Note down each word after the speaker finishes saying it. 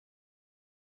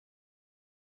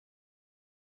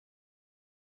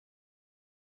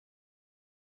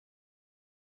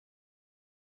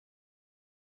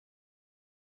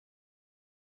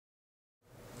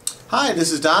Hi,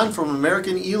 this is Don from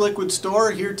American E-Liquid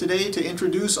Store, here today to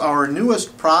introduce our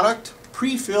newest product,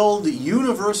 Prefilled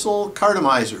Universal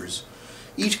Cartomizers.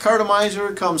 Each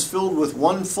cartomizer comes filled with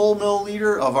 1 full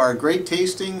milliliter of our great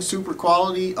tasting, super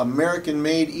quality, American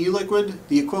made e-liquid,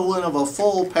 the equivalent of a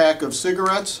full pack of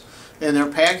cigarettes, and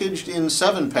they're packaged in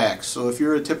 7 packs. So if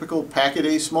you're a typical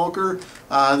pack-a-day smoker,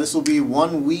 this will be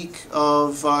 1 week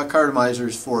of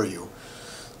cartomizers for you.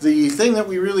 The thing that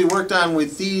we really worked on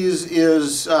with these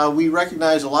is we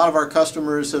recognize a lot of our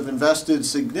customers have invested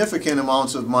significant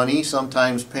amounts of money,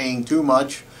 sometimes paying too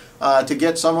much, to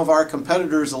get some of our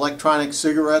competitors' electronic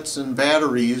cigarettes and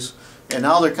batteries, and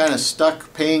now they're kind of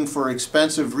stuck paying for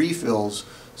expensive refills.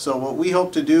 So what we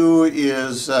hope to do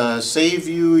is save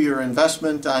you your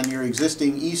investment on your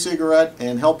existing e-cigarette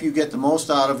and help you get the most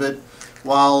out of it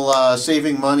while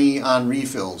saving money on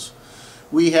refills.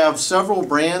 We have several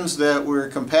brands that we're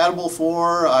compatible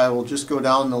for. I will just go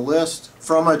down the list.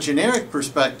 From a generic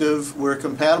perspective, we're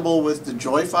compatible with the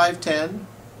Joy 510,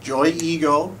 Joy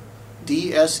Ego,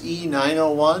 DSE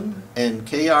 901, and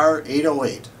KR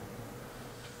 808.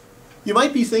 You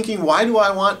might be thinking, why do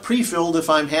I want pre-filled if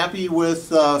I'm happy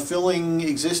with filling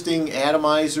existing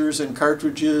atomizers and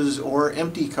cartridges or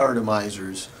empty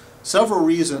cartomizers? Several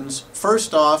reasons.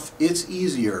 First off, it's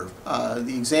easier.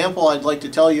 The example I'd like to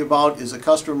tell you about is a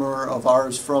customer of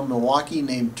ours from Milwaukee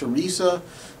named Teresa.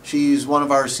 She's one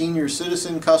of our senior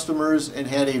citizen customers and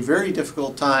had a very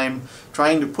difficult time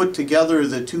trying to put together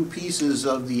the 2 pieces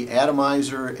of the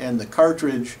atomizer and the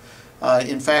cartridge.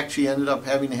 In fact, she ended up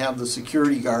having to have the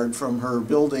security guard from her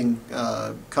building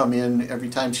come in every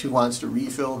time she wants to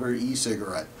refill her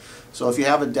e-cigarette. So if you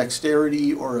have a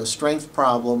dexterity or a strength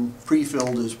problem,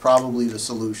 pre-filled is probably the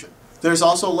solution. There's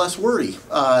also less worry.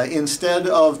 Instead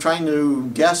of trying to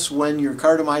guess when your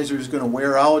cartomizer is going to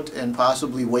wear out and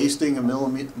possibly wasting a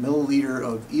milliliter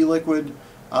of e-liquid,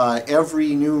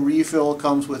 every new refill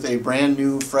comes with a brand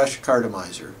new fresh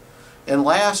cartomizer. And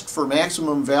last, for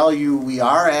maximum value, we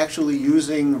are actually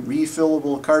using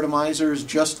refillable cartomizers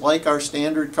just like our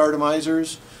standard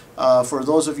cartomizers. For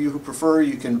those of you who prefer,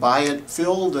 you can buy it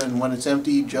filled, and when it's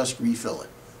empty, just refill it.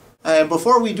 And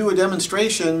before we do a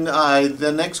demonstration,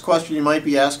 the next question you might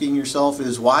be asking yourself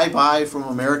is, why buy from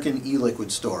American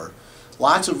E-Liquid Store?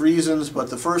 Lots of reasons, but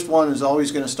the first one is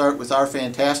always going to start with our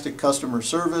fantastic customer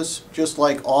service. Just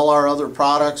like all our other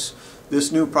products,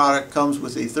 this new product comes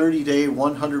with a 30-day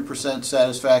 100%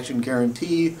 satisfaction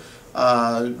guarantee.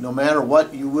 No matter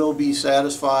what, you will be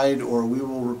satisfied, or we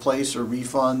will replace or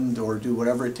refund or do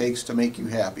whatever it takes to make you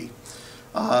happy.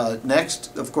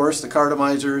 Next, of course, the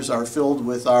cartomizers are filled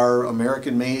with our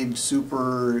American-made,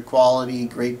 super quality,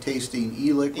 great tasting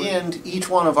e-liquid. And each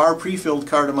one of our pre-filled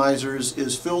cartomizers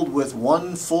is filled with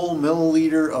 1 full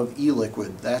milliliter of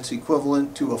e-liquid. That's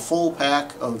equivalent to a full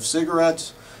pack of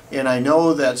cigarettes. And I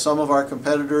know that some of our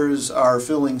competitors are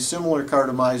filling similar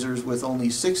cartomizers with only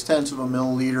 0.6 of a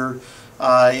milliliter,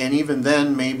 and even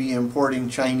then maybe importing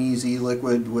Chinese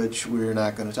e-liquid, which we're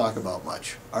not going to talk about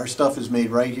much. Our stuff is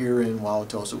made right here in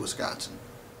Wauwatosa, Wisconsin.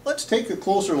 Let's take a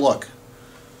closer look.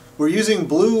 We're using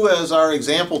blue as our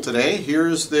example today.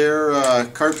 Here's their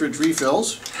cartridge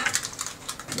refills.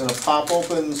 I'm going to pop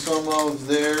open some of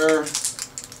their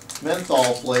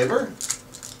menthol flavor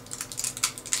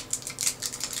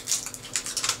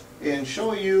and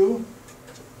show you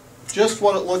just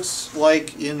what it looks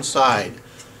like inside.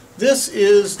 This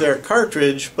is their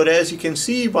cartridge, but as you can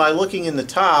see by looking in the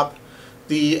top,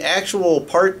 the actual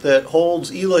part that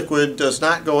holds e-liquid does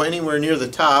not go anywhere near the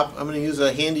top. I'm going to use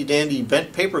a handy-dandy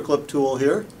bent paperclip tool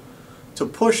here to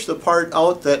push the part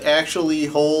out that actually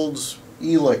holds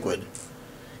e-liquid.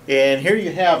 And here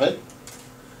you have it,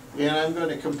 and I'm going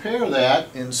to compare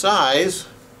that in size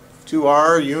to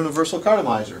our universal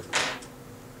cartomizer.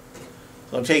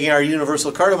 So I'm taking our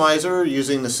universal cartomizer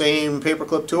using the same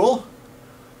paperclip tool,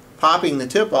 popping the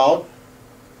tip out,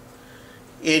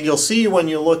 and you'll see when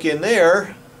you look in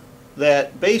there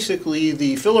that basically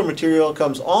the filler material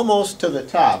comes almost to the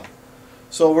top.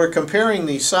 So we're comparing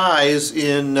the size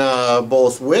in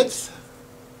both width.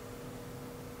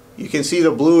 You can see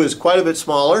the blue is quite a bit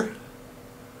smaller,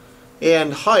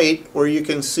 and height, where you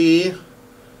can see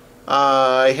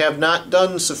I have not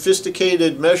done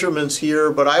sophisticated measurements here,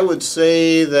 but I would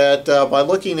say that by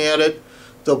looking at it,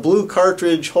 the blue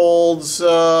cartridge holds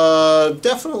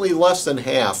definitely less than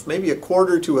half, maybe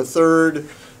 1/4 to 1/3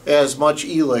 as much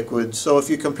e-liquid. So if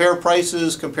you compare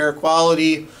prices, compare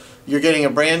quality, you're getting a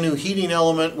brand new heating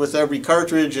element with every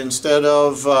cartridge instead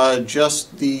of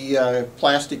just the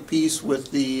plastic piece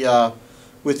with the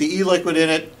e-liquid in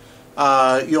it.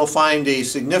 You'll find a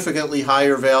significantly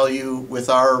higher value with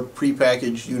our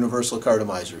prepackaged universal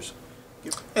cartomizers.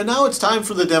 And now it's time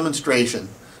for the demonstration.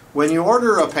 When you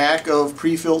order a pack of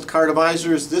pre-filled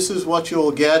cartomizers, this is what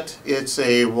you'll get. It's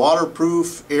a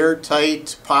waterproof,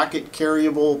 airtight, pocket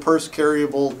carryable, purse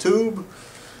carryable tube.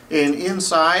 And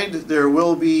inside there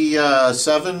will be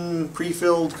 7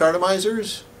 pre-filled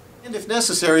cartomizers. And if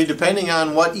necessary, depending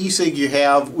on what e-cig you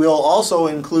have, we'll also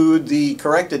include the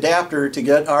correct adapter to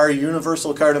get our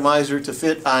universal cartomizer to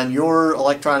fit on your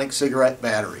electronic cigarette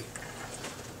battery.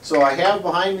 So I have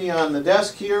behind me on the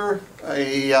desk here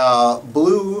a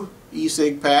blue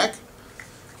e-cig pack,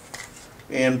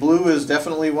 and blue is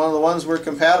definitely one of the ones we're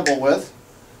compatible with.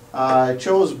 I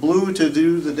chose blue to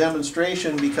do the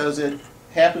demonstration because it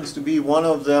happens to be one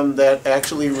of them that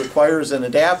actually requires an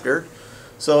adapter.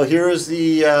 So here's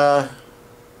the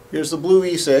blue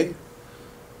e-cig.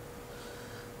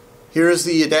 Here's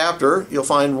the adapter. You'll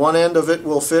find one end of it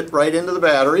will fit right into the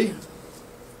battery.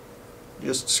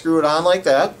 Just screw it on like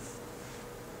that.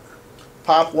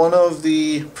 Pop one of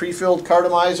the pre-filled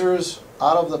cartomizers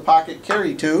out of the pocket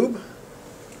carry tube.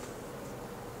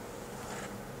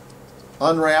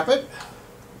 Unwrap it.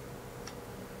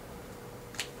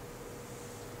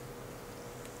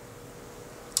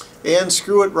 And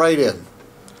screw it right in.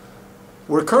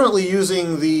 We're currently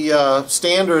using the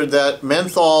standard that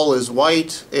menthol is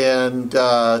white and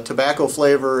tobacco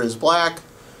flavor is black.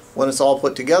 When it's all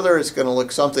put together, it's going to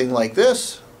look something like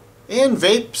this, and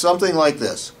vape something like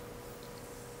this.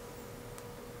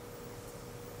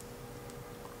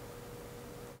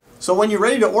 So when you're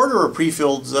ready to order a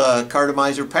pre-filled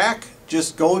cartomizer pack,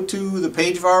 just go to the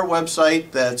page of our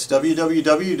website. That's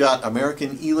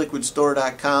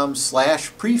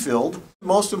www.americaneliquidstore.com/prefilled.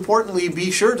 Most importantly,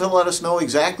 be sure to let us know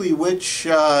exactly which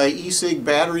e-cig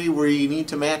battery we need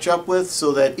to match up with,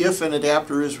 so that if an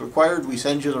adapter is required, we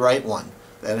send you the right one.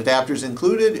 That adapter is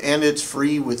included, and it's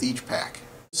free with each pack.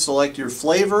 Select your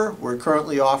flavor. We're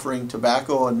currently offering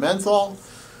tobacco and menthol.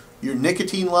 Your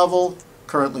nicotine level,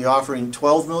 currently offering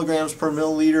 12 milligrams per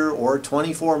milliliter or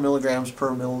 24 milligrams per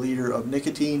milliliter of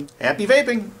nicotine. Happy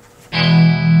vaping!